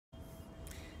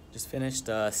Just finished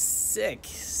a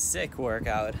sick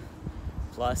workout,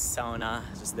 plus sauna,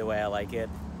 just the way I like it.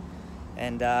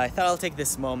 And I thought I'll take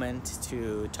this moment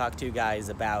to talk to you guys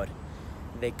about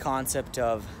the concept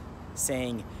of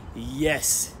saying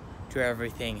yes to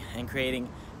everything and creating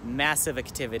massive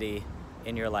activity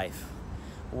in your life.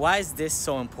 Why is this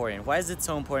so important? Why is it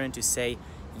so important to say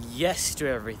yes to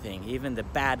everything, even the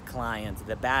bad clients,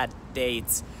 the bad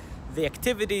dates, the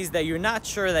activities that you're not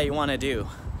sure that you want to do?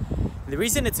 The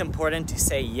reason it's important to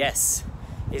say yes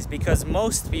is because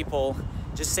most people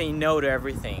just say no to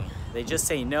everything. They just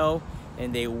say no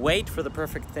and they wait for the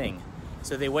perfect thing.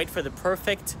 So they wait for the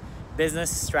perfect business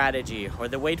strategy, or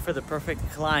they wait for the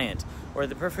perfect client, or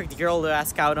the perfect girl to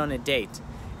ask out on a date.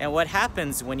 And what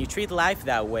happens when you treat life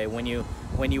that way, when you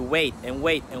wait and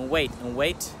wait and wait and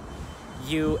wait,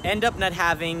 you end up not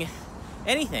having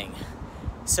anything.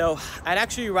 So I'd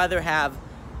actually rather have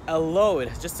a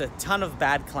load, just a ton of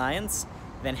bad clients,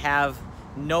 than have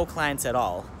no clients at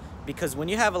all. Because when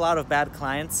you have a lot of bad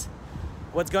clients,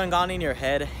 what's going on in your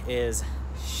head is,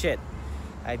 shit,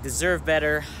 I deserve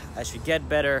better, I should get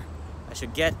better, I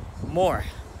should get more.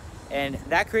 And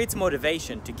that creates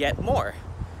motivation to get more.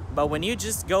 But when you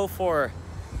just go for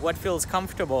what feels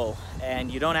comfortable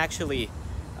and you don't actually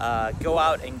go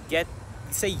out and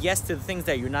say yes to the things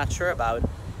that you're not sure about,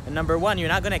 and number one, you're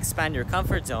not going to expand your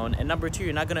comfort zone, and number two,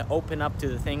 you're not going to open up to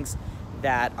the things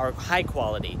that are high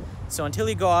quality. So until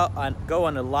you go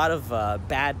on a lot of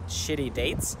bad, shitty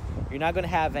dates, you're not going to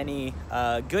have any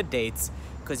good dates,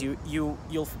 because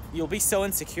you'll be so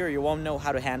insecure you won't know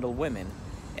how to handle women.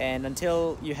 And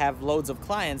until you have loads of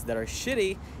clients that are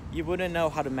shitty, you wouldn't know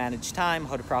how to manage time,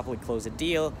 how to properly close a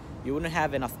deal. You wouldn't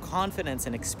have enough confidence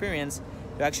and experience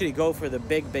to actually go for the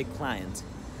big client.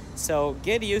 So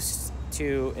get used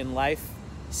to, in life,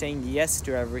 saying yes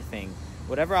to everything.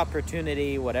 Whatever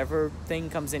opportunity, whatever thing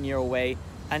comes in your way,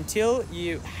 until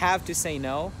you have to say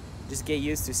no, just get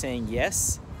used to saying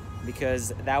yes, because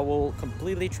that will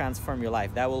completely transform your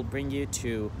life. That will bring you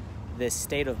to this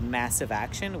state of massive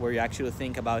action where you actually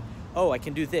think about, oh, I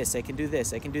can do this, I can do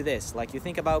this, I can do this. Like you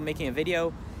think about making a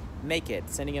video, make it.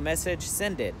 Sending a message,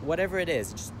 send it. Whatever it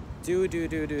is, just do,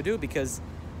 because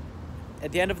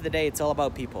at the end of the day, it's all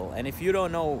about people. And if you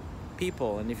don't know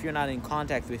people, and if you're not in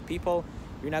contact with people,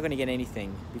 you're not going to get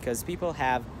anything, because people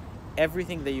have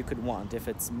everything that you could want. If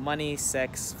it's money,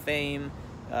 sex, fame,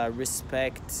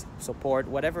 respect, support,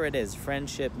 whatever it is,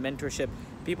 friendship, mentorship,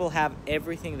 people have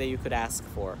everything that you could ask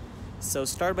for. So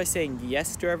start by saying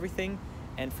yes to everything,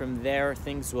 and from there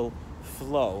things will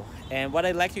flow. And what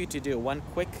I'd like you to do, one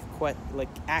quick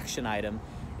action item,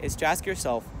 is to ask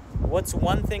yourself, what's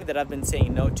one thing that I've been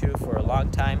saying no to for a long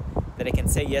time that I can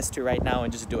say yes to right now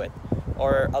and just do it?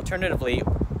 Or alternatively,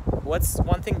 what's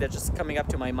one thing that's just coming up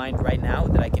to my mind right now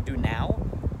that I can do now?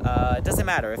 It doesn't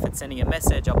matter if it's sending a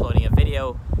message, uploading a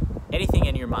video, anything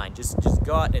in your mind. Just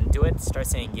go out and do it. Start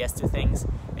saying yes to things,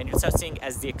 and you'll start seeing,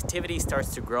 as the activity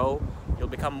starts to grow, you'll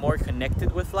become more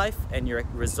connected with life, and your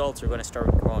results are going to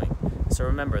start growing. So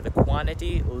remember, the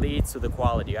quantity leads to the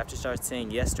quality. You have to start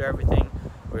saying yes to everything,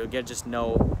 or you'll get just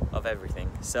no of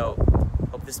everything. So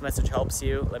hope this message helps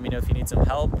you. Let me know if you need some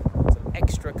help, some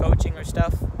extra coaching or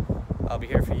stuff. I'll be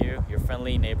here for you, your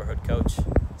friendly neighborhood coach.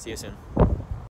 See you soon.